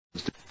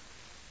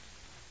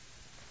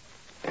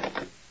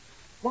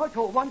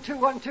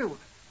Whitehall1212.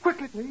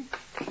 Quickly, please.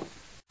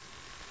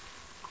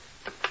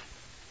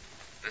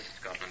 This is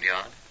Scotland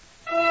Yard.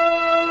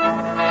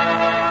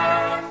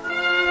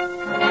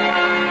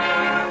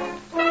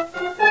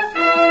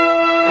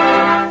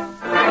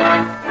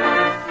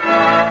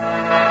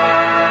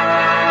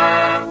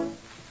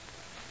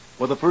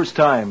 For the first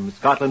time,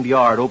 Scotland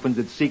Yard opens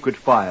its secret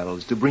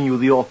files to bring you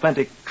the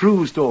authentic,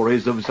 true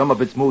stories of some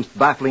of its most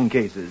baffling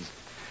cases.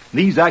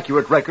 These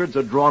accurate records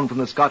are drawn from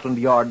the Scotland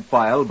Yard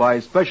file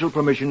by special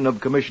permission of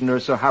Commissioner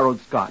Sir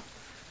Harold Scott.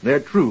 They're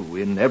true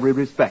in every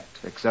respect,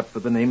 except for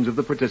the names of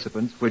the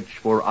participants, which,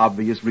 for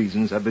obvious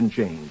reasons, have been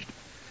changed.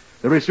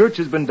 The research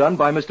has been done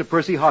by Mr.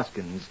 Percy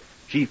Hoskins,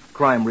 chief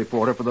crime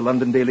reporter for the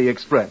London Daily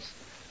Express,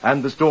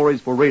 and the stories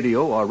for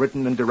radio are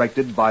written and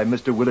directed by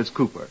Mr. Willis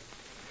Cooper.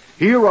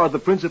 Here are the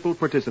principal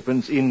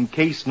participants in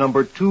case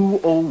number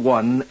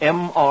 201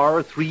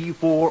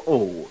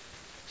 MR340.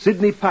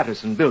 Sidney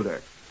Patterson,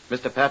 builder.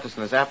 Mr.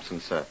 Patterson is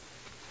absent, sir.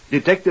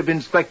 Detective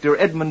Inspector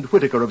Edmund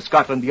Whittaker of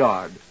Scotland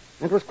Yard.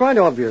 It was quite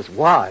obvious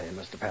why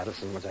Mr.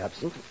 Patterson was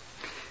absent.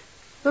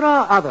 There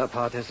are other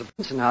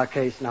participants in our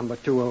case number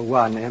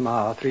 201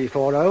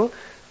 MR340,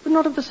 but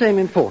not of the same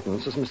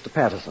importance as Mr.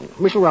 Patterson.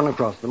 We shall run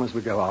across them as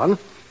we go on.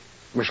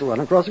 We shall run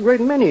across a great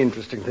many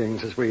interesting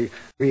things as we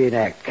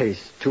reenact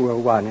case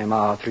 201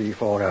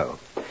 MR340.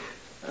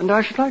 And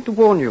I should like to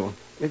warn you,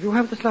 if you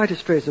have the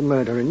slightest trace of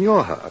murder in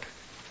your heart,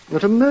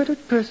 that a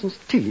murdered person's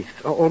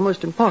teeth are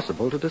almost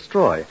impossible to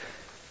destroy,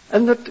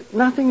 and that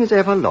nothing is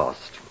ever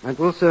lost. It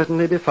will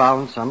certainly be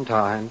found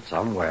sometime,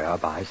 somewhere,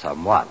 by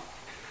someone.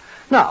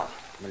 Now,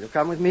 will you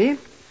come with me?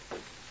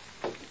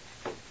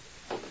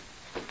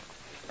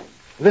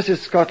 This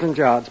is Scotland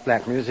Yard's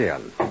Black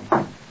Museum.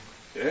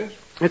 Yes?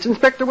 It's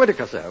Inspector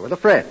Whittaker, sir, with a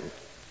friend.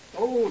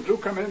 Oh, do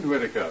come in,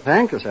 Whittaker.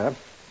 Thank you, sir.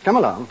 Come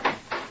along.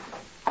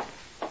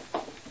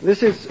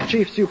 This is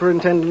Chief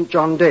Superintendent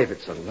John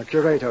Davidson, the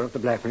curator of the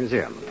Black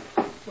Museum.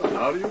 Well,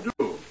 how do you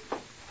do?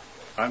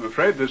 I'm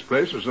afraid this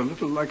place is a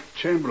little like a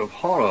chamber of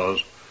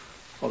horrors,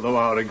 although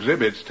our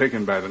exhibits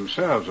taken by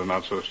themselves are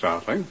not so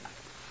startling.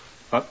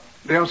 But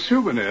they are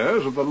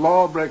souvenirs of the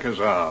lawbreaker's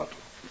art,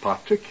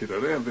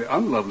 particularly of the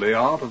unlovely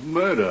art of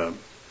murder.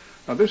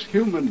 Now, this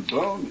human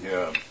bone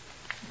here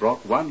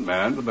brought one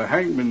man to the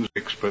hangman's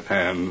expert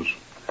hands.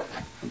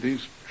 And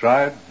these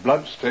dried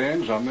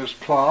bloodstains on this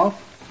cloth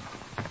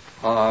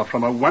are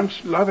from a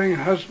once-loving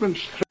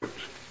husband's throat.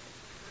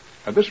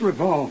 And this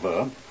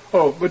revolver...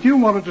 Oh, but you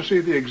wanted to see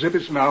the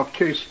exhibits in our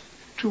case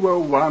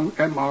 201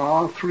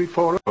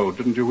 MR340,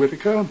 didn't you,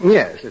 Whittaker?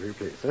 Yes, if you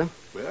please, sir.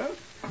 Well,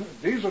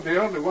 these are the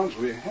only ones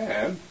we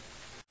had.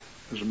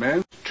 There's a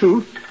man's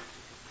tooth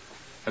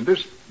and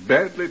this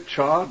badly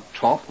charred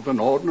top of an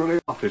ordinary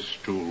office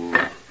stool.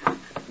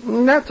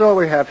 That's all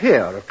we have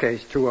here of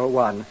case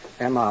 201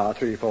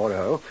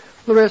 MR340.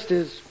 The rest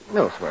is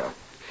elsewhere.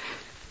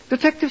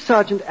 Detective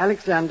Sergeant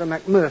Alexander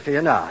McMurphy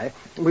and I,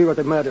 we were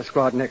the murder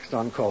squad next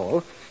on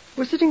call,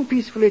 were sitting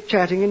peacefully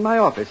chatting in my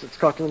office at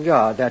Scotland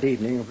Yard that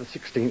evening of the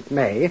 16th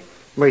May,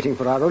 waiting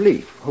for our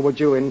relief, who were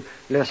due in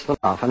less than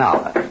half an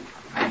hour.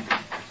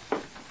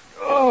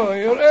 Oh,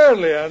 you're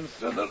early,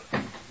 Anson.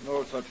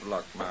 No such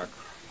luck, Mac.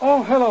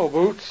 Oh, hello,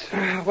 Boots.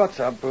 What's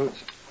up, Boots?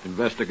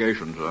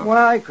 Investigation, sir.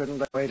 Why couldn't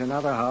they wait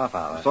another half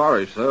hour?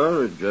 Sorry,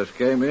 sir. It just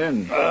came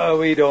in.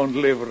 We don't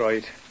live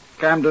right.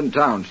 Camden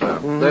Town, sir.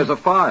 There's a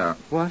fire.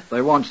 What?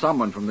 They want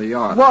someone from the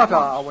yard. What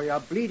are we, a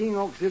bleeding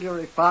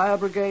auxiliary fire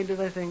brigade, do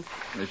they think?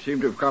 They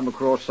seem to have come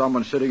across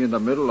someone sitting in the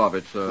middle of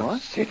it, sir.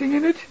 What? Sitting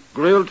in it?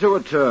 Grilled to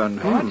a turn.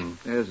 What?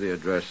 Here's the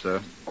address,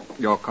 sir.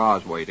 Your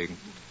car's waiting.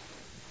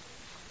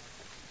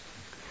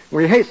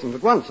 We hastened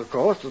at once, of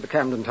course, to the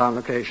Camden Town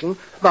location,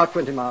 about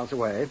 20 miles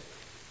away.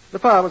 The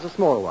fire was a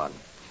small one.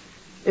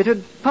 It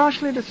had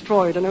partially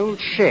destroyed an old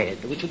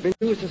shed which had been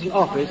used as an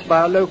office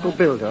by a local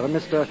builder,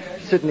 Mr.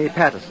 Sidney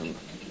Patterson.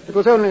 It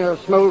was only a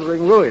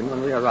smouldering ruin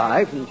when we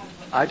arrived and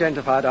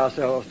identified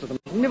ourselves to the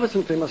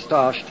magnificently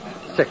moustached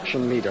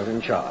section leader in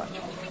charge.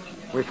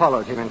 We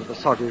followed him into the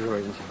soggy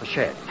ruins of the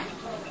shed.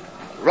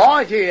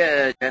 Right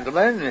here,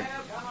 gentlemen.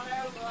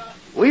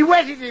 We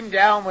wetted him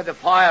down with the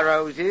fire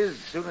hoses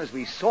as soon as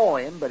we saw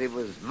him, but it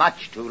was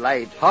much too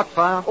late. Hot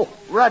fire? Oh,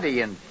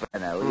 ruddy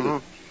inferno. Mm-hmm.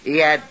 He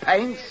had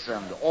paints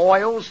and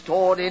oils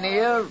stored in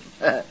here.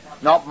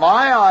 Not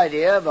my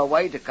idea of a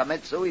way to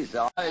commit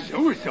suicide.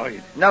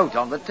 Suicide? Note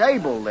on the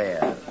table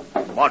there.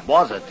 What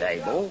was a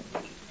table?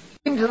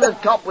 Into the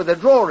top with a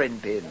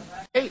drawing pin.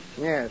 Hey?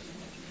 Yes.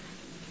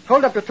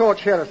 Hold up your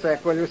torch here a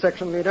sec, will you,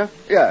 section leader?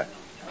 Yeah.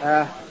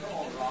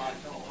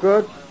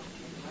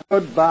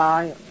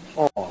 Goodbye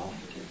all.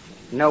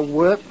 No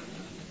work,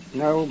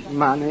 no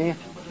money.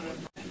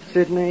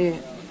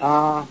 Sidney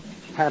R.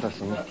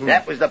 Patterson.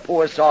 That was the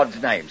poor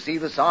sod's name. See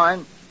the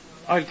sign?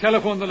 I'll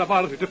telephone the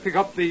laboratory to pick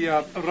up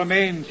the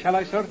remains, shall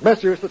I, sir?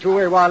 Best use the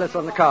two-way wireless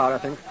on the car, I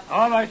think.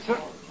 All right, sir.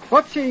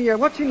 What's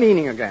he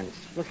leaning against?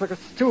 Looks like a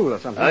stool or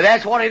something.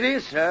 That's what it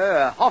is,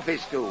 sir. A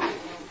office stool.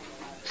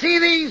 See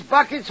these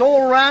buckets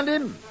all round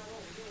him?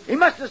 He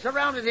must have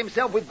surrounded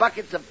himself with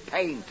buckets of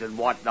paint and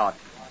whatnot.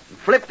 and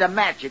flipped a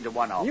match into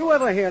one of them. You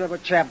ever hear of a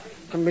chap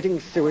committing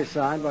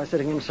suicide by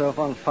setting himself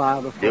on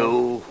fire before?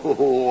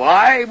 No,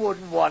 I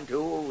wouldn't want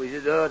to.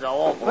 It'd hurt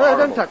awful. Well,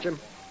 don't touch him.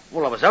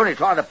 Well, I was only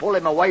trying to pull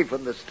him away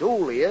from the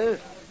stool here.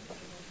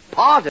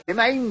 Part of him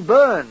ain't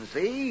burned,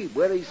 see?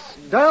 Where he's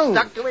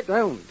stuck to it.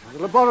 Don't. The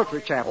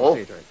laboratory chap will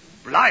see to it.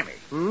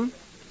 Blimey.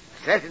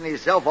 Setting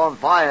himself on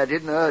fire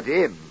didn't hurt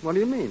him. What do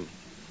you mean?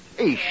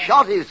 He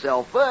shot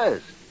himself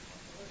first.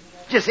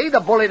 Did you see the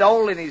bullet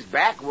hole in his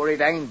back where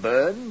it ain't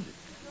burned?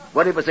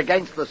 When it was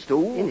against the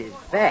stool? In his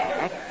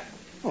back?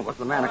 Well, was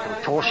the man a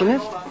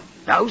contortionist?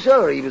 No,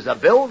 sir. He was a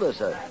builder,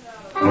 sir.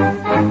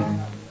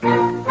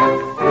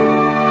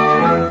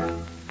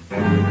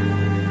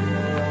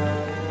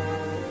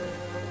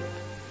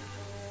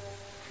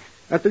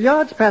 At the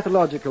Yard's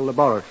pathological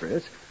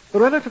laboratories, the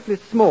relatively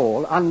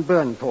small,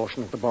 unburned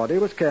portion of the body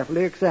was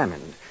carefully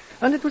examined,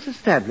 and it was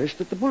established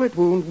that the bullet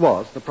wound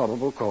was the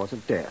probable cause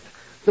of death.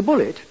 The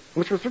bullet,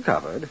 which was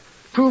recovered,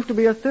 proved to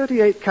be a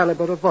 .38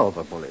 caliber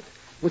revolver bullet,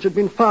 which had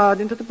been fired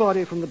into the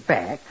body from the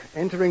back,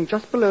 entering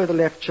just below the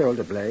left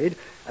shoulder blade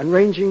and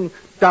ranging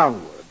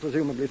downward,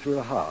 presumably through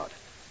the heart.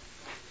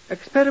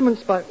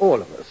 Experiments by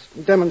all of us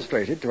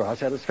demonstrated to our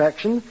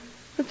satisfaction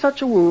that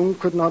such a wound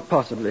could not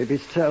possibly be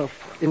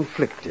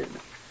self-inflicted.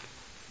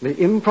 The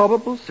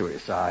improbable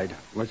suicide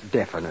was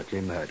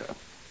definitely murder.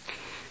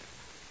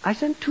 I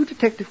sent 2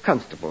 detective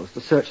constables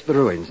to search the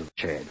ruins of the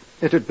shed.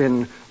 It had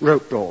been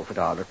roped off at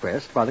our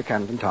request by the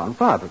Camden Town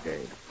Fire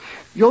Brigade.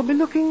 You'll be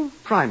looking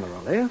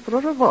primarily for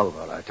a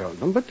revolver, I told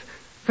them, but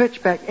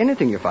fetch back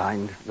anything you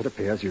find that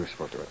appears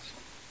useful to us.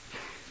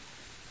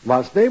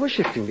 Whilst they were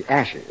shifting the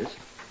ashes,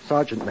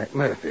 Sergeant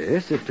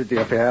McMurphy sifted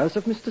the affairs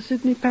of Mr.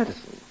 Sidney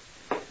Patterson.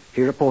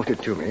 He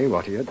reported to me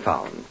what he had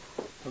found.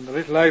 From the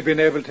little I've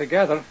been able to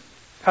gather,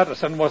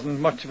 Patterson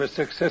wasn't much of a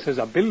success as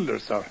a builder,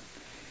 sir.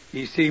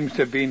 He seems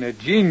to have been a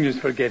genius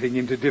for getting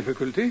into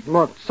difficulty.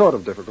 What sort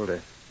of difficulty?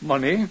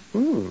 Money.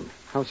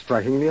 How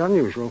strikingly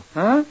unusual.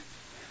 Huh?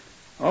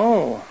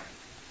 Oh,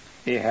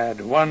 he had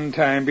one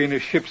time been a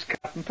ship's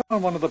captain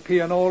on one of the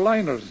P&O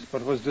liners,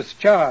 but was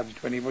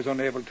discharged when he was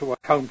unable to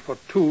account for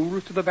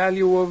tools to the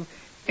value of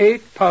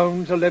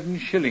 £8 11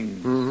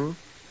 shillings.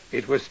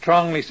 It was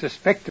strongly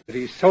suspected that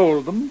he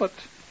sold them, but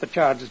the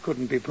charges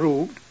couldn't be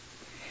proved.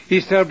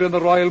 He served in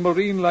the Royal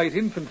Marine Light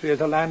Infantry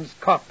as a Lance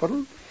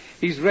Corporal.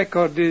 His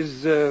record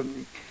is,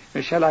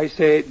 shall I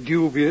say,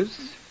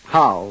 dubious.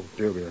 How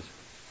dubious?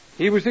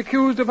 He was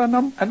accused of a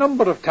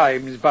number of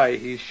times by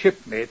his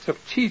shipmates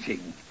of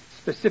cheating,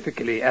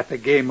 specifically at the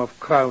game of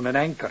Crown and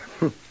Anchor.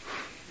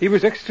 He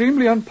was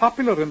extremely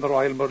unpopular in the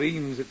Royal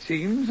Marines, it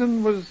seems,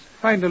 and was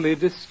finally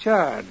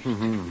discharged.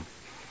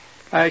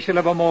 I shall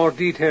have a more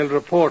detailed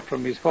report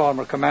from his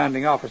former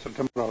commanding officer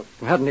tomorrow.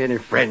 Hadn't he any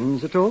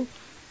friends at all?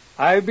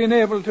 I've been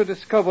able to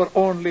discover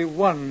only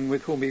one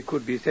with whom he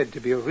could be said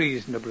to be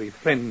reasonably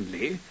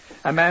friendly,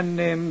 a man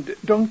named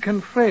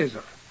Duncan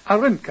Frazier, a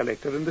rent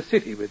collector in the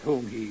city with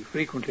whom he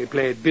frequently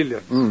played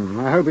billiards.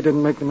 I hope he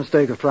didn't make the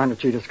mistake of trying to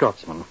cheat a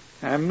Scotsman.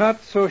 I'm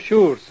not so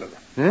sure, sir.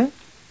 Eh?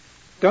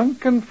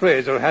 Duncan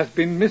Frazier has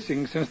been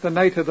missing since the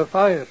night of the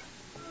fire.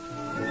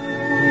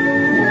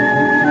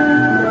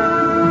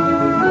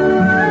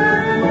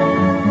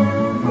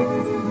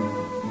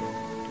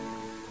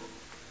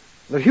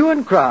 The hue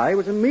and cry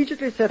was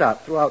immediately set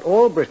up throughout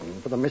all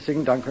Britain for the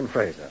missing Duncan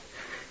Frazier.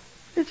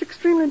 It's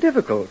extremely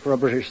difficult for a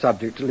British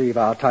subject to leave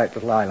our tight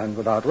little island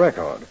without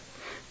record.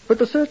 But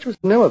the search was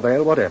no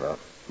avail whatever.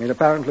 It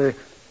apparently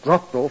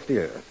dropped off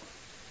the earth.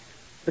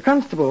 The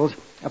constables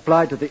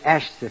applied to the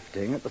ash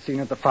sifting at the scene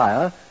of the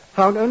fire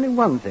found only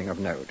one thing of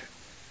note: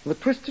 the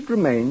twisted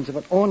remains of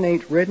an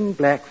ornate red and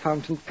black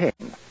fountain pen,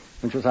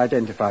 which was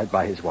identified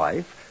by his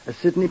wife as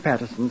Sidney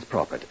Patterson's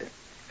property.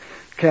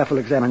 Careful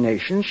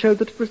examination showed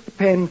that it was the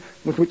pen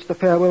with which the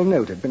farewell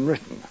note had been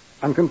written,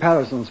 and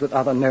comparisons with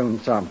other known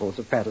samples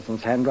of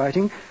Patterson's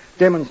handwriting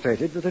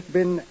demonstrated that it had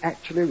been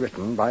actually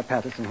written by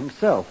Patterson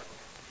himself.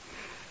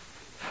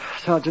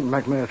 Sergeant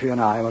McMurphy and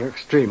I were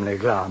extremely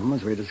glum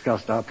as we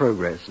discussed our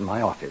progress in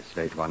my office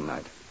late one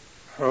night.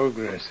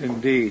 Progress,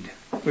 indeed.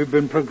 We've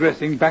been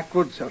progressing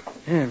backwards, sir.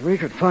 Yeah, if we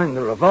could find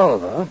the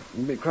revolver,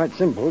 it'd be quite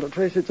simple to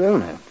trace its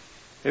owner.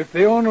 If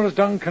the owner is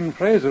Duncan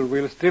Frazier,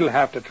 we'll still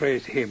have to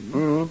trace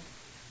him.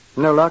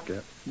 No luck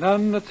yet?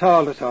 None at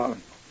all.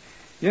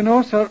 You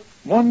know, sir,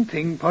 one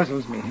thing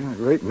puzzles me. A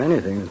great many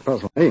things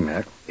puzzle me,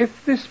 Mac.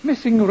 If this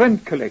missing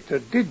rent collector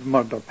did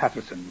murder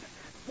Patterson,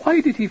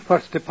 why did he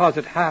first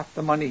deposit half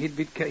the money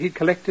he'd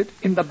collected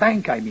in the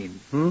bank, I mean?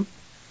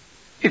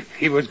 If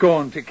he was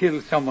going to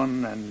kill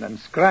someone and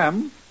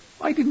scram,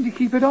 why didn't he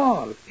keep it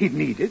all? He'd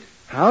need it.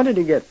 How did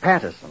he get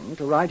Patterson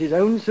to write his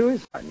own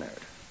suicide note?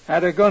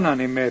 Had a gun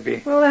on him,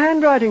 maybe. Well, the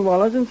handwriting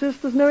wallahs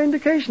insist there's no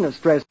indication of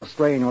stress or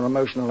strain or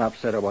emotional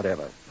upset or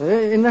whatever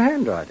in the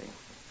handwriting.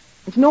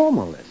 It's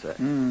normal, they say.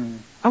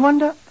 I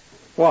wonder...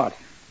 What?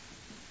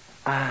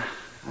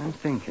 I'm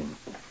thinking.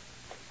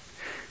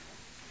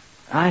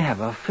 I have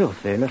a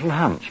filthy little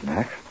hunch,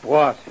 Mac.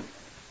 What?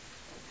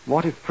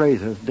 What if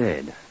Frazier's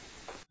dead?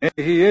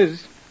 Maybe he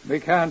is. We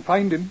can't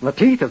find him. The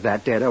teeth of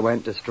that deader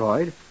weren't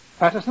destroyed.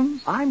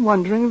 Patterson's? I'm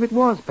wondering if it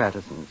was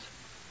Patterson's.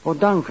 Or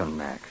Duncan,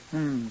 Mac.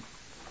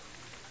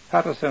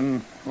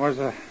 Patterson was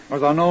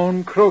a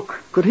known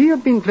crook. Could he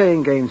have been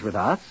playing games with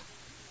us?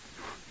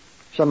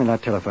 Show me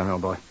that telephone,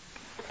 old boy.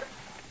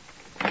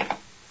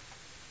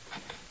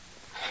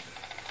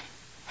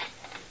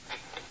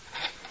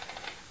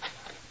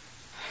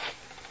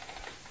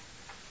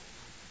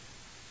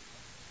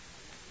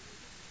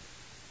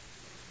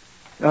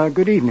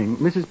 Good evening,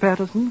 Mrs.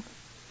 Patterson.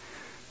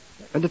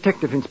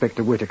 Detective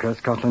Inspector Whitaker,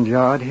 Scotland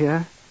Yard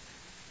here.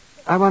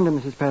 I wonder,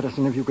 Mrs.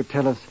 Patterson, if you could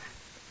tell us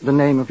the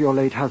name of your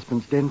late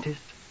husband's dentist?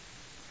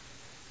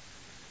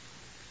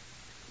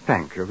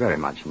 Thank you very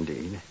much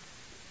indeed.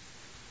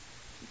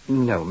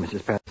 No,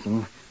 Mrs.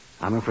 Patterson,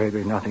 I'm afraid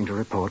we've nothing to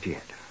report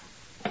yet.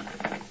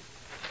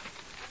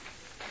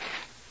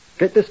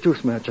 Get this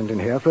tooth merchant in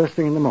here first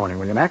thing in the morning,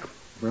 will you, Mac?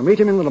 We'll meet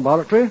him in the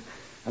laboratory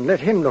and let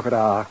him look at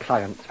our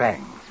client's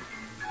fangs.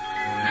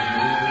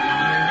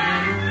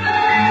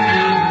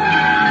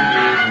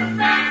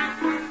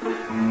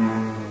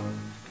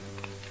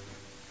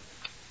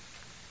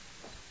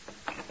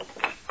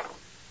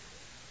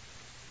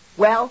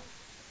 Well?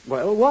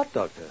 Well, what,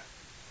 Doctor?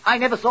 I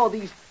never saw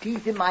these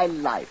teeth in my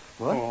life.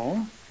 What?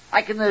 Oh?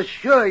 I can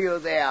assure you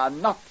they are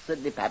not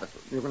Sidney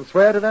Patterson. You can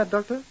swear to that,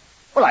 Doctor?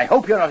 Well, I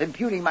hope you're not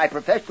impugning my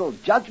professional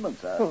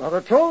judgment, sir. Well, not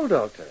at all,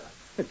 Doctor.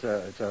 It's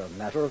a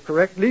matter of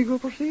correct legal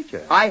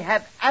procedure. I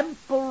have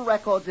ample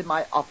records in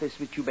my office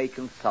which you may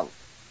consult.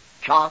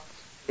 Charts,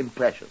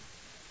 impressions.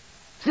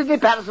 Sidney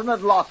Patterson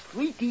had lost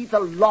 3 teeth a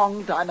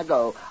long time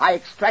ago. I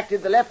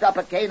extracted the left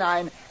upper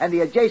canine and the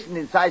adjacent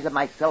incisor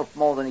myself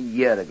more than a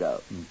year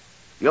ago.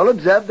 You'll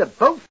observe that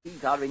both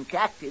teeth are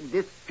intact in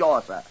this jaw,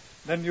 sir.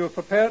 Then you're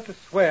prepared to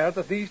swear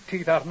that these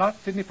teeth are not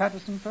Sidney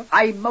Patterson, sir?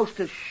 I most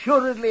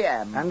assuredly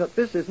am. And that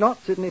this is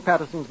not Sidney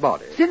Patterson's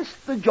body. Since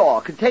the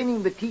jaw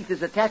containing the teeth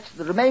is attached to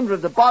the remainder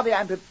of the body,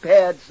 I'm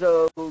prepared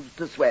so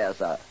to swear,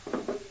 sir.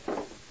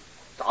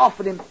 It's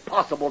often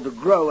impossible to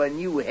grow a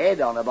new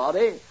head on a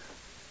body.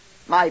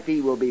 My fee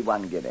will be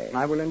 1 guinea.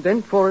 I will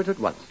indent for it at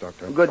once,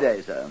 Doctor. Good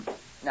day, sir.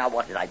 Now,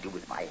 what did I do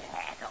with my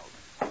hat?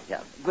 Oh, yeah,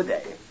 good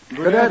day.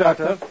 Good day,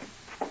 Doctor.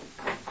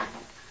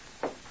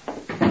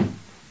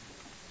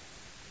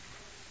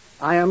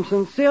 I am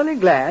sincerely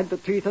glad the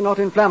teeth are not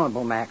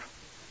inflammable, Mac.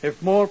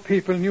 If more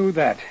people knew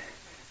that,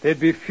 there'd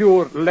be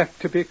fewer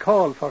left to be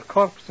called for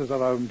corpses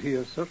around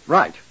here, sir.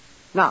 Right.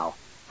 Now,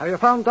 have you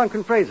found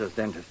Duncan Frazier's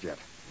dentist yet?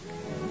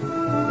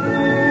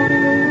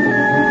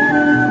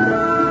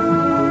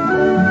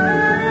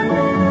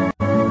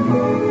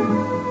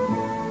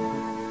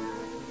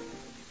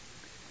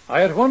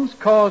 I at once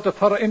caused a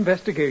thorough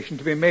investigation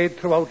to be made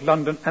throughout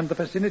London and the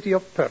vicinity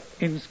of Perth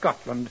in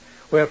Scotland,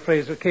 where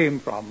Frazier came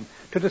from,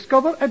 to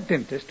discover a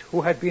dentist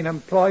who had been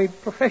employed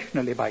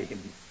professionally by him.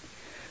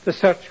 The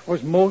search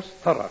was most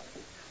thorough,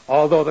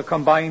 although the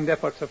combined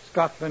efforts of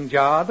Scotland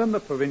Yard and the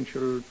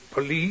provincial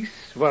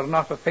police were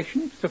not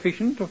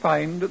sufficient to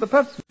find the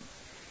person.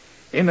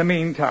 In the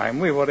meantime,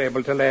 we were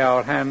able to lay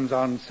our hands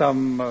on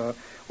some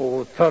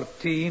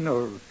 13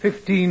 or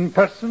 15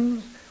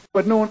 persons who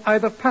had known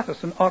either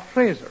Patterson or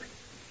Frazier.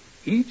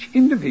 Each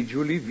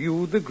individually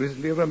viewed the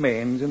grisly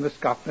remains in the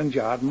Scotland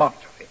Yard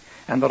mortuary,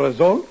 and the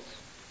results?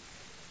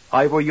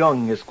 Ivor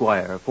Young,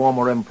 Esquire,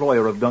 former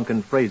employer of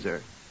Duncan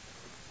Frazier.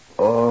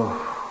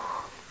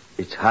 Oh,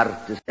 it's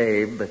hard to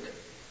say, but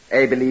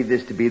I believe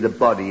this to be the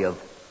body of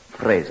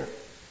Frazier.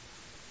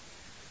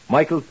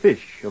 Michael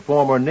Fish, a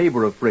former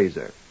neighbor of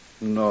Frazier.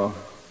 No,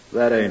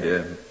 that ain't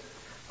him.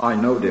 I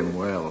knowed him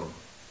well.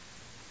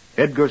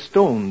 Edgar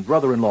Stone,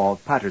 brother-in-law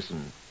of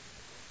Patterson.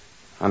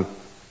 I'm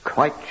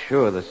quite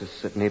sure this is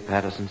Sidney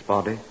Patterson's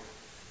body.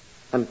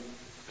 And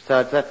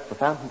besides, that's the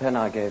fountain pen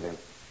I gave him.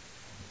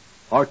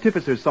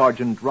 Artificer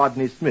Sergeant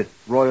Rodney Smith,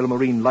 Royal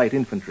Marine Light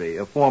Infantry,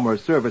 a former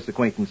service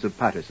acquaintance of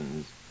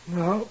Patterson's.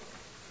 No,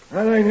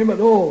 that ain't him at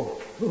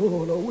all.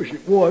 Oh, I wish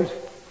it was.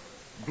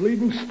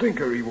 Bleeding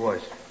stinker he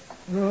was.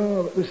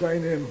 No, but this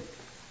ain't him.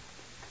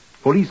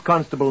 Police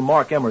Constable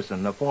Mark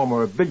Emerson, a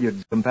former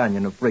billiards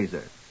companion of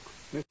Frazier.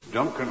 It's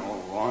Duncan,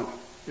 all right.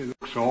 He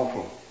looks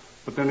awful,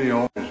 but then he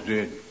always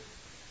did.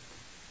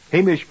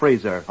 Hamish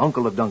Frazier,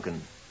 uncle of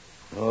Duncan.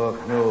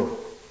 Oh, no.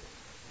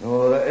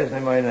 No, that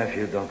isn't my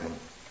nephew, Duncan.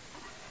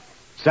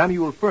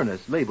 Samuel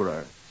Furness,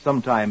 laborer,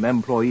 sometime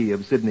employee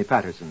of Sidney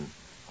Patterson.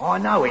 I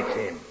know it's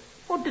him.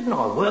 Well, didn't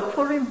I work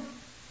for him?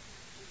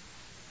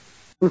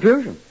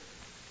 Confusion.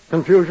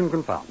 Confusion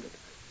confounded.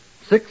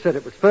 6 said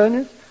it was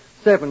Furness,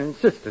 7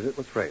 insisted it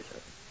was Frazier.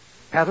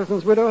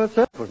 Patterson's widow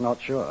herself was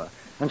not sure,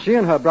 and she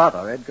and her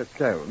brother, Edgar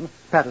Stone,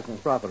 Patterson's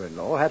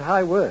brother-in-law, had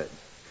high words.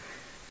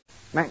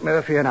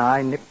 McMurphy and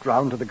I nipped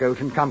round to the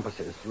Goat and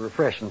Compasses to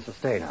refresh and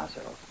sustain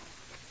ourselves.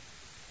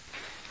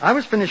 I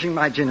was finishing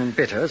my gin and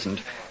bitters,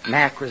 and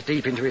Mac was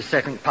deep into his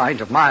second pint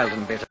of mild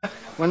and bitter,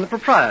 when the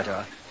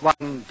proprietor,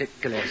 one Dick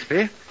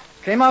Gillespie,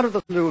 came out of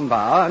the saloon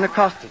bar and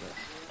accosted us.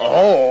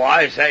 Oh,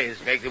 I say,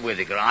 Inspector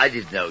Whitaker, I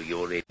didn't know you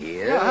were in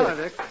here. Yeah, hello,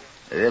 Dick.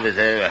 There was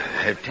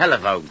a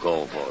telephone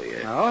call for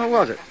you. Oh, who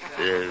was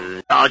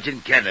it?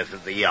 Sergeant Kenneth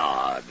at the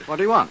yard. What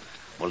do you want?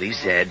 Well, he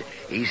said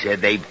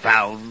they'd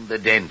found the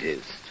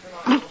dentist.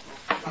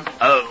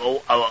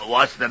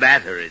 What's the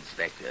matter,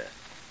 Inspector?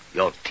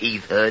 Your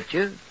teeth hurt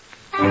you?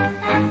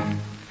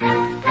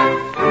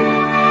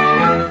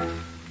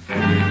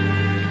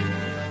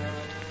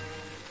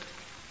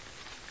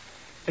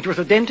 It was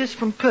a dentist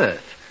from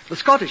Perth. The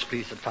Scottish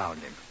police had found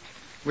him.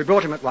 We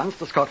brought him at once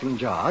to Scotland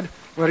Yard,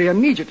 where he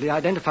immediately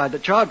identified the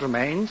charred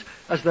remains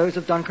as those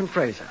of Duncan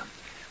Frazier.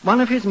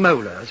 One of his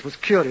molars was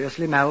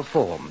curiously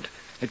malformed.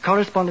 It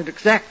corresponded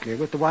exactly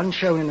with the one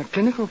shown in a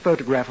clinical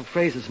photograph of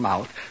Frazier's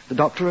mouth the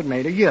doctor had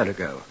made a year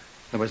ago.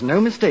 There was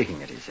no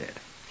mistaking it, he said.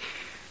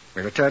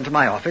 We returned to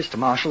my office to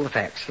marshal the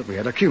facts that we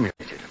had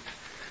accumulated.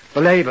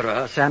 The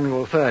labourer,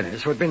 Samuel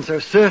Furness, who had been so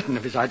certain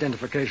of his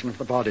identification of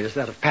the body as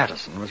that of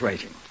Patterson, was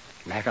waiting.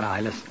 Mac and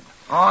I listened.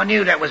 I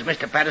knew that was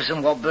Mr.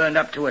 Patterson what burned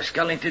up to a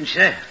skeleton,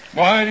 sir.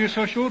 Why are you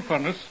so sure,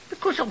 Furness?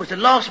 Because I was the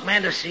last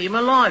man to see him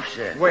alive,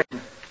 sir. When?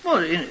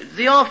 Well, in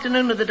the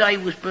afternoon of the day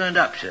he was burned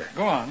up, sir.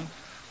 Go on.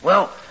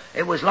 Well,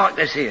 it was like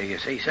this here, you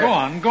see, sir.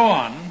 Go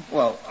on.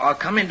 Well, I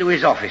come into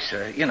his office,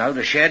 sir. You know,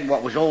 the shed,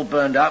 what was all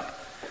burned up.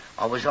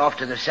 I was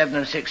after the 7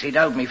 and 6 he'd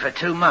owed me for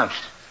 2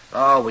 months.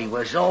 Oh, he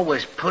was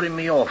always putting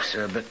me off,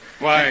 sir, but...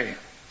 Why?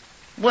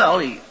 Well,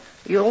 he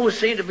always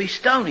seemed to be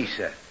stony,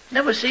 sir.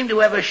 Never seemed to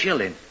have a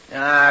shilling.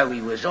 Ah,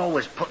 he was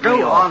always putting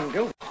me off.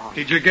 Go on.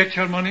 Did you get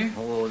your money?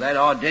 Oh, that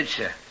I did,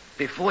 sir.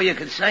 Before you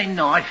could say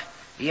knife,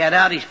 he had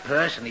out his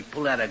purse and he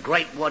pulled out a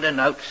great wad of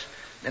notes.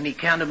 Then he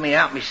counted me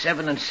out me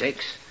 7 and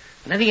 6.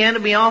 And then he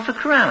handed me half a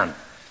crown.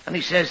 And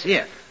he says,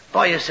 here,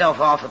 buy yourself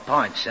half a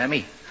pint,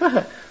 Sammy.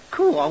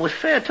 Cool, I was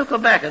fair took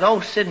aback at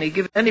old Sydney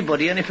giving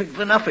anybody anything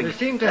for nothing. He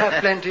seemed to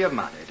have plenty of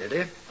money, did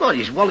he? Well,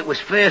 his wallet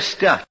was fair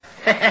stuffed.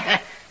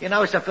 You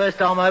know, it's the first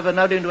time I ever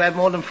known him to have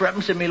more than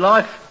threepence in my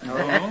life.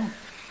 Oh?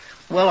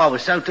 Well, I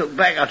was so took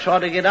back, I tried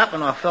to get up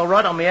and I fell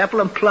right on my apple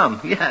and plum.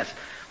 Yes.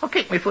 I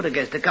kicked my foot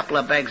against a couple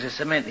of bags of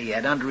cement he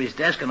had under his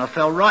desk and I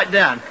fell right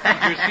down.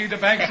 Did you see the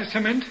bags of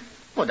cement?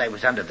 Well, they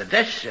was under the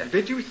desk, sir.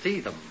 Did you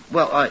see them?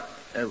 Well,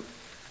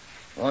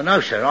 well,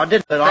 no, sir, I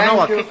didn't, but I know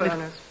I kicked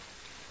Furness.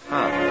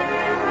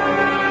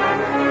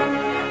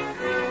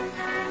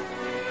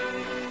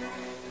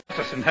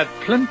 Patterson had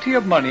plenty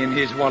of money in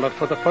his wallet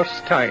for the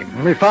first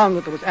time. We found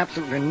that there was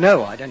absolutely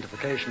no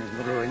identification in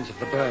the ruins of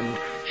the burned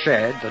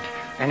shed that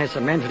any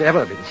cement had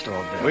ever been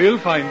stored there. We'll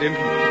find him.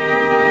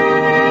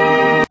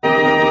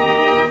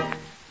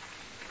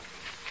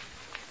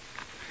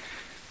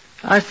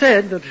 I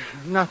said that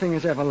nothing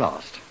is ever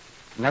lost.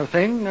 No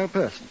thing, no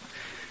person.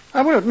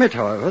 I will admit,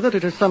 however, that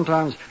it is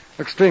sometimes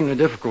extremely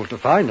difficult to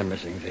find a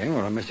missing thing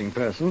or a missing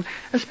person,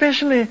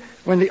 especially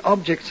when the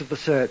objects of the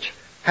search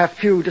have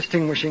few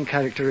distinguishing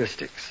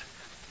characteristics.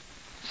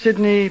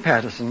 Sidney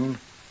Patterson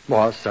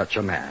was such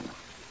a man.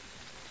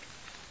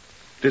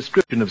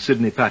 Description of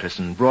Sidney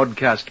Patterson,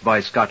 broadcast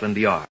by Scotland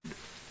Yard.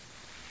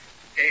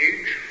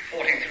 Age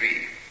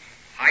 43.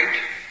 Height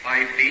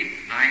 5 feet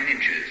 9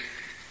 inches.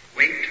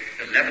 Weight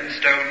 11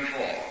 stone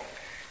 4.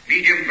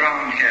 Medium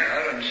brown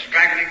hair and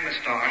straggling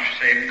moustache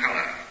same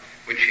color,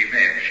 which he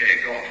may have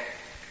shaved off.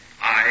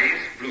 Eyes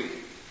blue.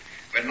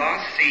 When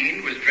last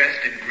seen was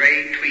dressed in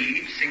grey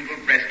tweed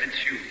single-breasted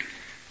suit.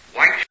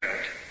 White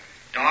shirt,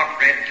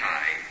 dark red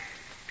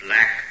tie,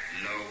 black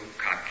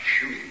low-cut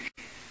shoes.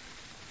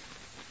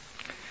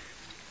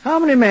 How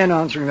many men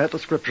answering that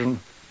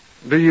description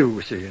do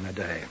you see in a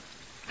day?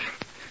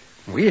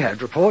 We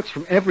had reports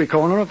from every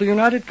corner of the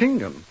United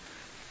Kingdom.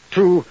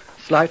 2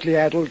 slightly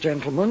addled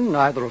gentlemen,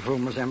 neither of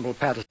whom resembled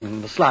Patterson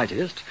in the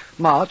slightest,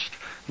 marched,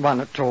 one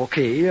at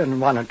Torquay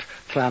and one at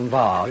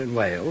Llanfair in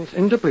Wales,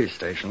 into police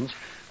stations,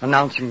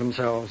 announcing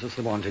themselves as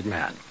the wanted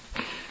man.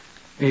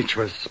 Each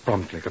was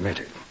promptly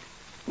committed.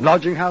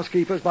 Lodging house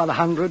keepers by the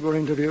 100 were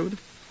interviewed.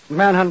 The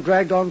manhunt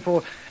dragged on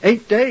for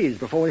 8 days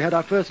before we had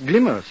our first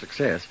glimmer of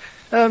success.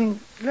 Let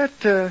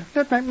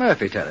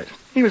McMurphy tell it.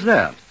 He was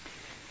there.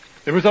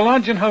 There was a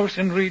lodging house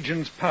in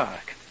Regent's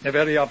Park, a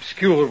very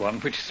obscure one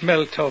which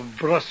smelt of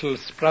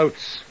Brussels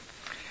sprouts.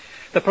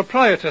 The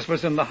proprietress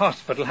was in the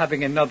hospital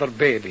having another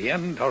baby,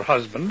 and her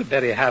husband, a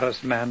very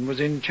harassed man, was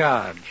in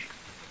charge.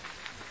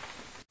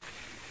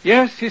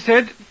 Yes, he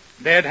said,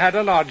 they'd had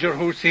a lodger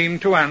who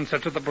seemed to answer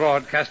to the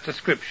broadcast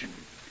description.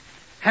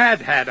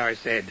 Had, I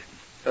said.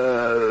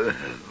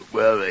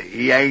 Well,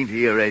 he ain't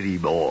here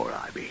anymore,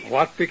 I mean.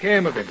 What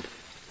became of him?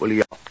 Well,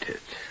 he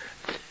opted.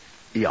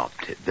 He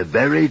opted the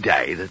very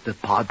day that the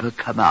piper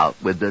come out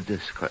with the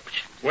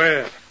description.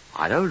 Where?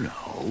 I don't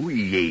know.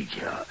 He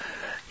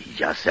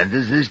just sent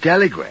us his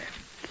telegram.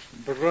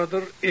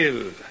 Brother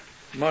ill.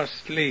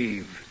 Must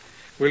leave.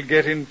 We'll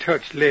get in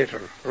touch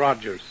later.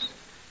 Rogers.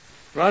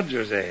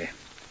 Rogers, eh?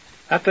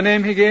 That the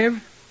name he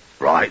gave?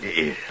 Right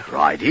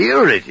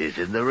here it is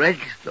in the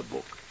register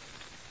book.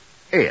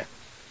 Here.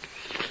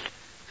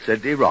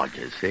 Sidney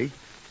Rogers, see?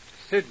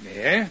 Sidney,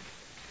 eh?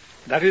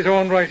 That his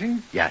own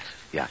writing? Yes.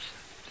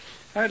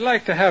 I'd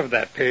like to have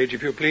that page,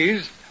 if you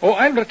please. Oh,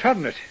 I'll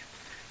return it.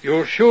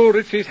 You're sure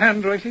it's his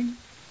handwriting?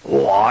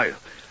 Oh,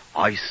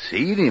 I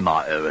seen him.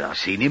 I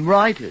seen him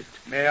write it.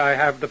 May I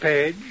have the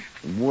page?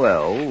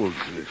 Well,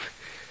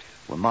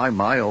 Well,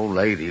 my old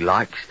lady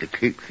likes to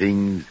keep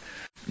things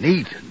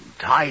neat and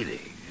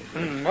tidy.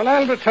 Well,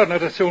 I'll return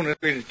it as soon as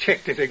we've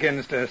checked it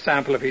against a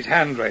sample of his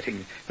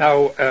handwriting.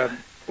 Now,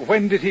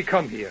 when did he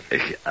come here?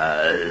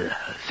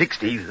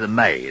 16th of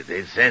May.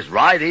 It says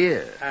right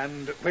here.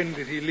 And when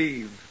did he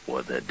leave?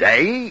 Well, the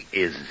day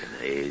his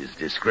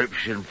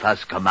description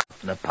first come out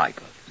in the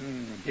paper.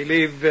 He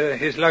leave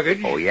his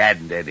luggage? Oh, he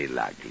hadn't any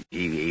luggage.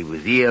 He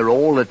was here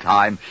all the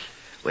time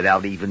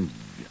without even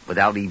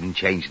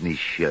changing his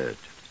shirt.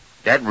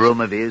 That room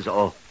of his,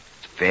 it's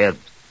fair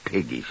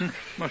piggish.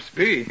 Must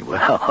be.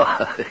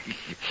 Well,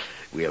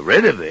 we're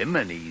rid of him,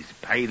 and he's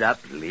paid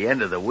up till the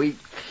end of the week.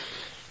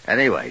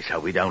 Anyway, so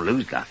we don't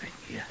lose nothing.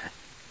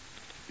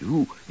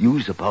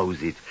 You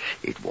suppose it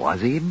was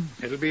him?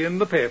 It'll be in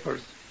the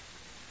papers.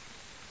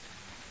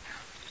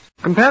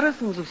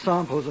 Comparisons of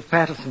samples of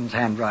Patterson's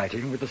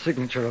handwriting with the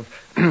signature of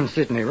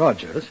Sidney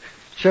Rogers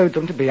showed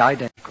them to be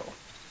identical.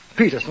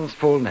 Peterson's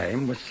full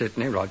name was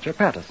Sidney Roger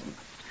Patterson.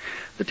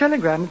 The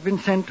telegram had been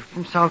sent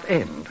from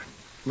Southend.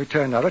 We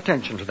turned our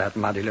attention to that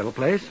muddy little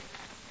place.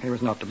 He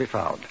was not to be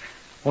found,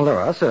 although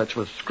our search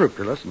was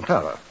scrupulous and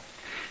thorough.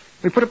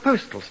 We put a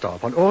postal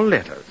stop on all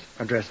letters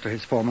addressed to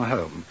his former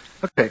home,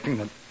 expecting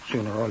that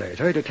sooner or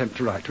later he'd attempt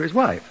to write to his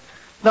wife.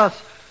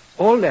 Thus,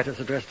 all letters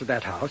addressed to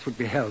that house would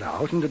be held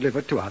out and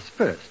delivered to us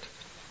first.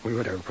 We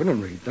would open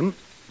and read them,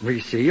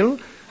 reseal,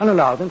 and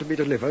allow them to be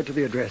delivered to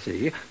the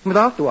addressee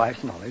without the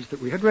wife's knowledge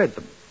that we had read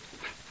them.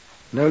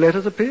 No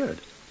letters appeared.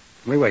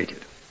 We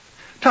waited.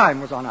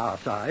 Time was on our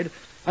side,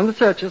 and the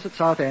searchers at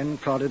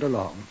Southend plodded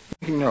along,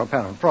 making no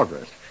apparent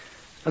progress.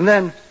 And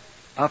then,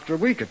 after a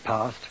week had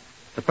passed,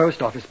 the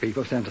post office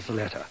people sent us a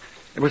letter.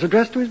 It was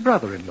addressed to his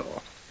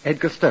brother-in-law,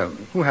 Edgar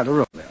Stone, who had a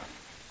room there.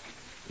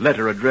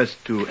 Letter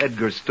addressed to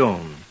Edgar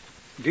Stone.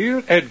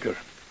 Dear Edgar,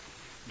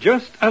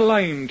 just a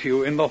line to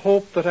you in the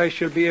hope that I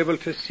shall be able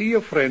to see a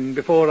friend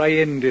before I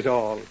end it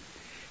all.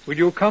 Will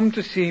you come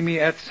to see me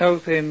at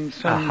Southend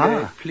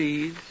Sunday,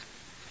 please?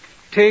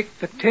 Take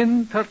the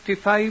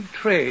 10:35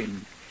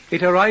 train.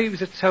 It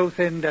arrives at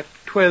Southend at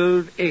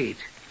 12:08.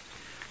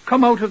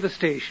 Come out of the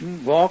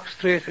station, walk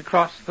straight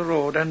across the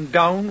road and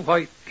down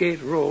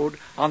Whitegate Road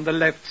on the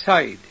left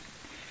side.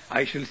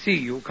 I shall see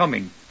you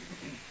coming.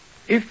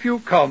 If you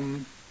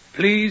come,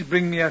 please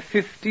bring me a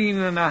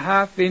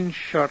 15.5-inch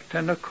shirt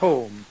and a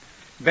comb.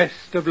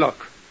 Best of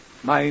luck.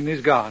 Mine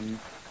is gone.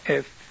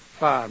 F.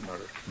 Farmer.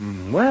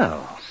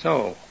 Well.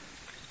 So.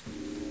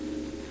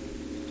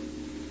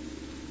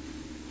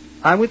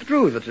 I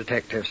withdrew the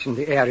detectives from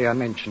the area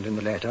mentioned in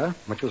the letter,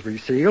 which was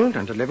resealed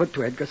and delivered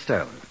to Edgar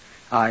Stone.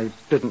 I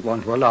didn't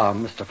want to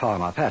alarm Mr.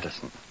 Farmer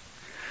Patterson.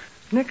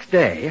 Next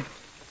day,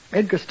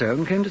 Edgar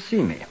Stone came to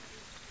see me.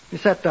 He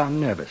sat down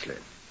nervously.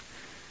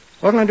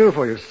 What can I do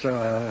for you,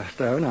 Sir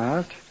Stone? I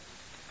asked.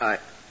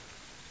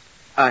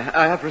 I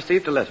have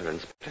received a letter,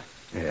 Inspector.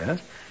 Yes?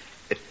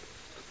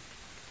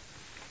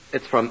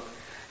 It's from...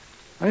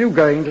 Are you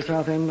going to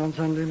Southend on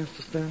Sunday,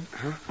 Mr. Stone?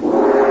 Huh?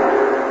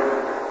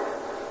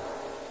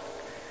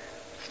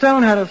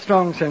 Stone had a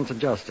strong sense of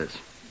justice,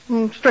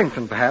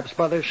 strengthened perhaps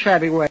by the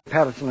shabby way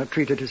Patterson had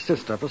treated his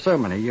sister for so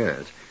many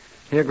years.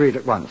 He agreed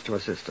at once to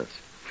assist us.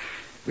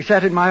 We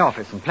sat in my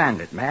office and planned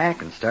it,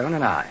 Mac and Stone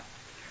and I.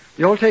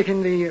 You'll take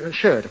in the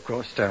shirt, of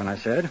course, Stone, I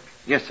said.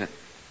 Yes, sir.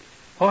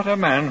 What a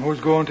man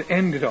who's going to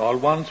end it all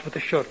once with a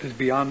shirt is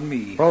beyond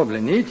me. Probably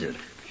needs it.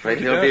 Afraid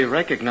he'll be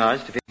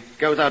recognized if he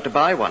goes out to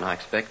buy one, I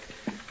expect.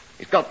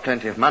 He's got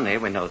plenty of money,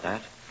 we know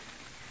that.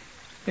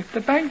 If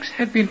the banks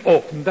had been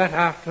opened that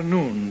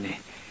afternoon,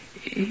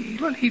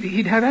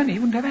 he'd have any. He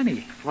wouldn't have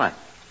any. What?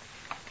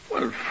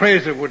 Well,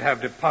 Frazier would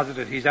have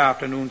deposited his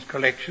afternoon's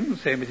collection,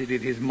 same as he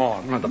did his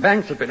morning. Well, the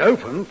banks had been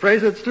opened.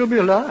 Fraser'd still be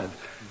alive.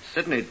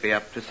 Sydney'd be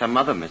up to some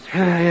other mystery.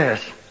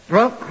 Yes.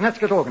 Well, let's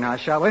get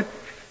organized, shall we?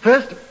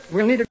 First,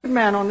 we'll need a good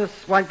man on this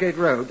Whitegate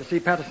Road to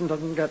see Patterson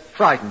doesn't get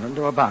frightened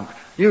into a bunk.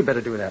 You'd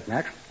better do that,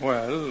 Mac.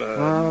 Well,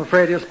 I'm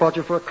afraid he'll spot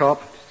you for a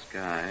cop.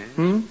 Guy.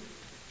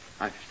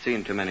 I've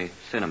seen too many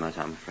cinemas,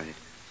 I'm afraid.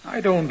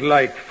 I don't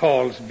like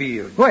false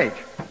beards. Wait.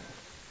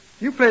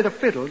 You play the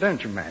fiddle,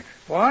 don't you, Mac?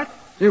 What?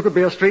 You could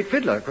be a street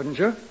fiddler, couldn't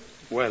you?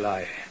 Well,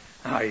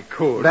 I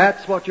could.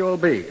 That's what you'll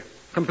be.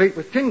 Complete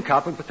with tin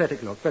cup and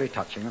pathetic look. Very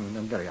touching and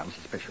very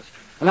unsuspicious.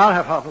 And I'll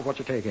have half of what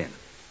you take in.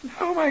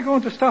 How am I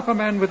going to stop a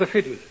man with a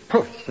fiddle?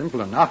 Oh,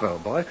 simple enough,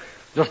 old boy.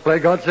 Just play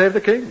God Save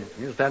the King.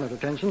 He'll stand at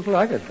attention till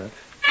I get there.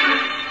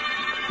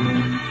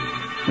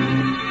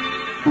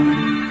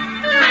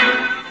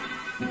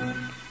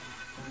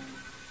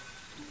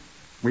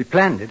 We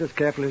planned it as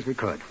carefully as we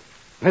could.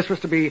 This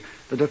was to be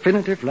the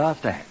definitive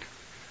last act.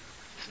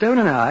 Stone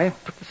and I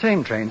took the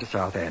same train to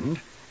Southend,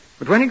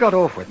 but when he got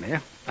off with me,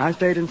 I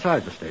stayed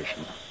inside the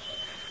station.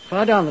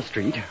 Far down the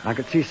street, I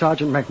could see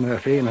Sergeant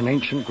McMurphy in an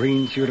ancient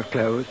green suit of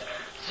clothes,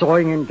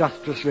 sawing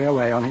industriously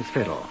away on his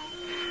fiddle.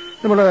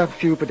 There were a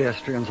few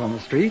pedestrians on the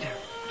street.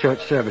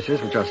 Church services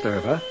were just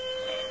over.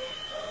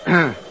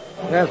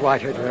 There's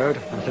Whitegate Road,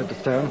 I said to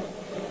Stone.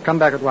 Come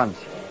back at once.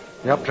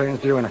 The up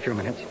train's due in a few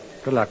minutes.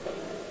 Good luck.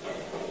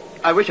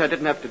 I wish I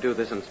didn't have to do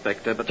this,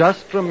 Inspector, but...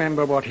 Just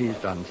remember what he's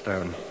done,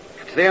 Stone.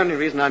 It's the only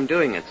reason I'm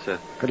doing it, sir.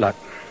 Good luck.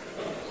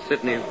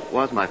 Sidney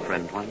was my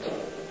friend once.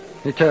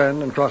 He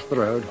turned and crossed the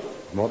road,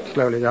 walked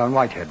slowly down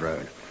Whitehead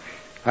Road.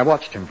 I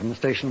watched him from the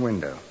station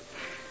window.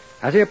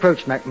 As he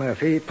approached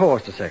McMurphy, he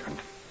paused a second.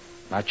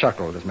 I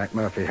chuckled as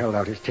McMurphy held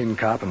out his tin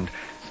cup and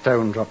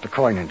Stone dropped a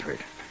coin into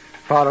it.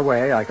 Far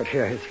away, I could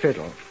hear his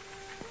fiddle.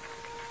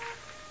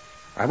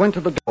 I went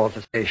to the door of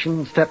the station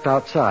and stepped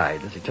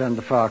outside as he turned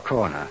the far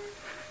corner.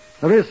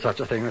 There is such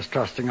a thing as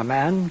trusting a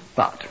man,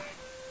 but...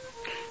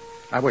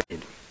 I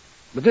waited.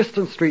 The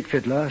distant street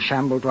fiddler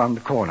shambled round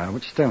the corner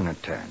which Stone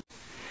had turned.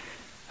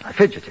 I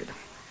fidgeted.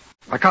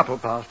 A couple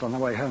passed on their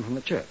way home from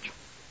the church.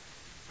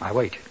 I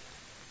waited.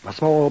 A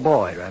small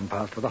boy ran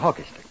past with a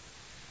hockey stick.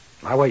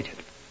 I waited.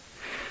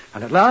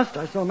 And at last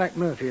I saw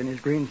McMurphy in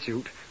his green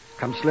suit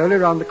come slowly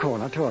round the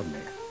corner toward me.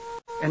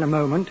 In a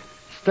moment,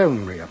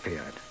 Stone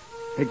reappeared.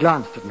 He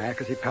glanced at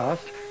Mac as he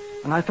passed,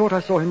 and I thought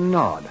I saw him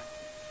nod.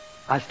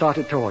 I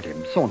started toward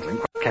him, sauntering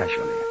quite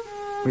casually.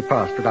 We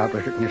passed without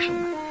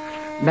recognition.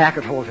 Mac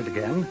had halted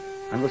again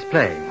and was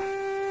playing.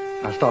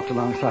 I stopped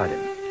alongside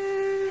him.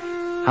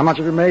 How much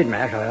have you made,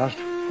 Mac? I asked.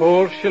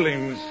 4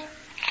 shillings.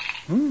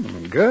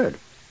 Good.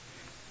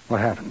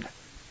 What happened?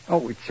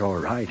 Oh, it's all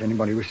right.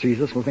 Anybody who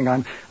sees us will think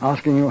I'm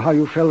asking you how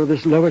you fell to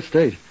this low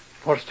estate.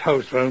 First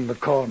house round the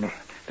corner.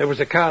 There was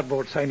a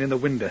cardboard sign in the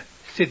window.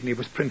 Sidney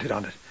was printed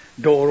on it.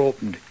 Door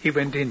opened. He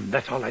went in.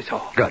 That's all I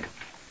saw. Good.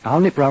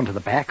 I'll nip round to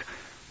the back.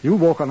 You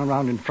walk on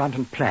around in front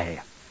and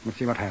play. We'll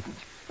see what happens.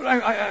 But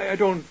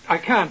I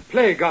can't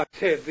play God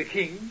Save the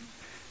King.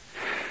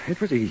 It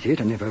was easy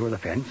to nip over the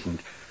fence and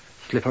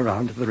slip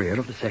around to the rear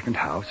of the second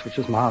house, which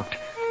was marked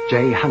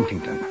J.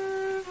 Huntington.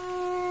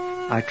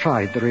 I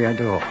tried the rear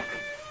door.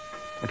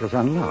 It was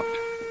unlocked.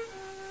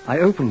 I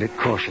opened it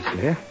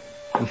cautiously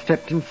and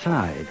stepped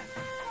inside.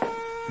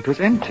 It was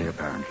empty,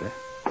 apparently.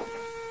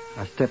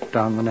 I stepped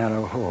down the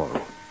narrow hall.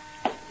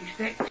 Is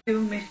that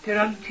you, Mr.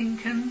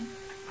 Huntington?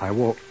 I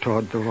walked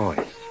toward the voice.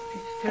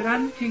 Mr.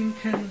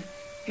 Huntington,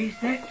 is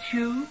that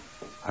you?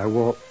 I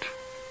walked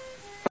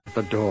at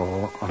the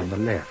door on the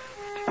left.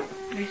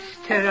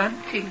 Mr.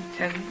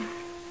 Huntington.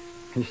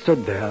 He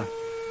stood there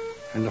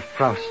in the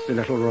frosty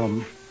little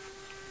room,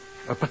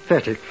 a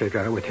pathetic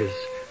figure with his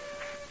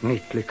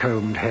neatly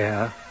combed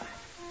hair,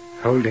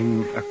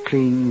 holding a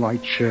clean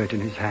white shirt in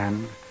his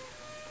hand,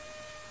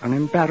 an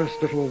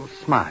embarrassed little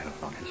smile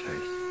on his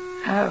face.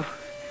 Oh,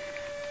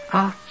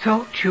 I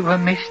thought you were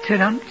Mr.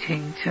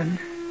 Huntington.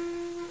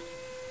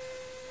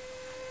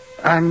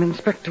 I'm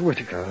Inspector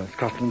Whittaker of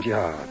Scotland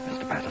Yard,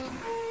 Mr. Patterson.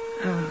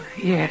 Oh,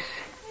 yes.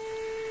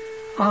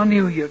 I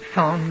knew you'd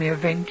find me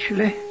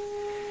eventually.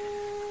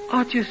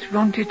 I just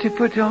wanted to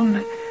put on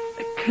a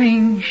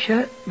clean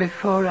shirt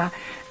before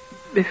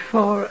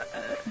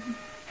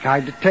I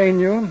detain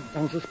you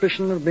on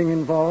suspicion of being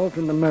involved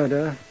in the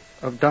murder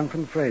of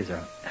Duncan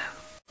Frazier.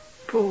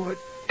 Poor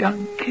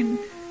Duncan.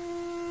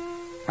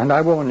 And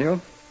I warn you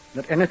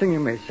that anything you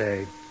may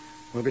say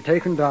will be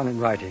taken down in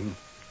writing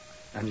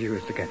and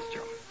used against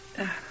you.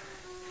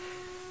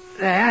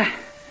 There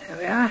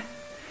we are.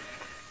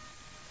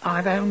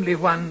 I've only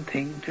one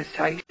thing to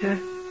say, sir.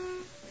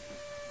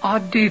 I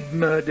did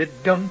murder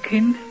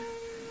Duncan.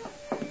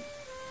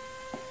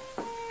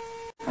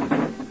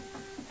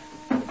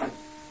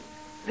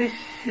 This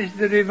is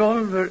the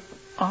revolver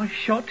I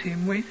shot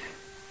him with.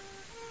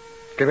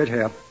 Give it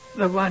here.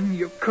 The one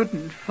you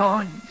couldn't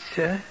find,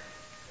 sir.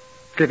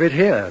 Give it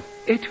here.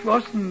 It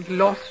wasn't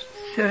lost,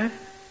 sir.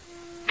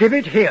 Give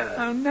it here.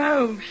 Oh,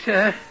 no,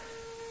 sir.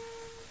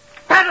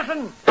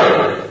 Patterson!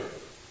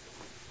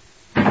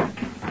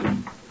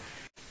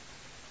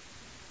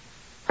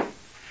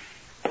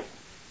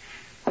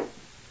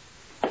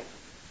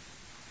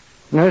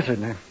 No,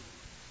 Sidney.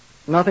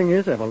 Nothing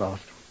is ever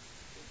lost.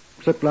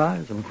 Except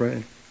lies, I'm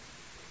afraid.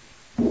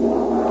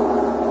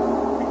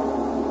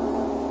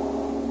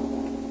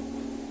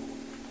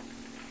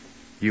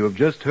 You have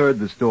just heard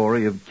the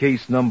story of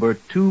case number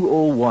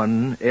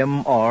 201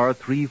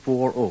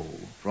 MR340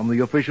 from the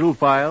official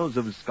files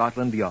of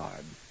Scotland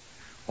Yard.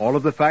 All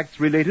of the facts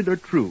related are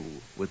true,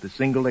 with the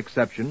single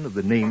exception of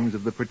the names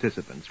of the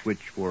participants, which,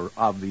 for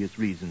obvious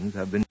reasons,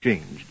 have been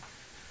changed.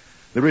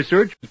 The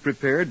research was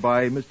prepared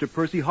by Mr.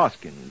 Percy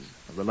Hoskins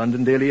of the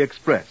London Daily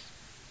Express,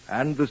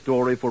 and the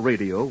story for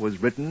radio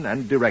was written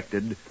and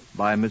directed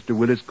by Mr.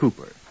 Willis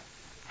Cooper.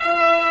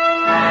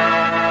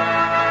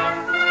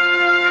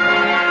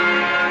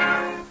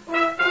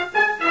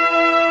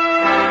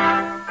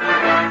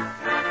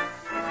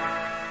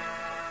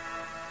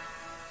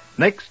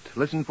 Next,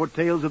 listen for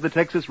Tales of the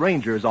Texas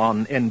Rangers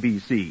on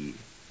NBC.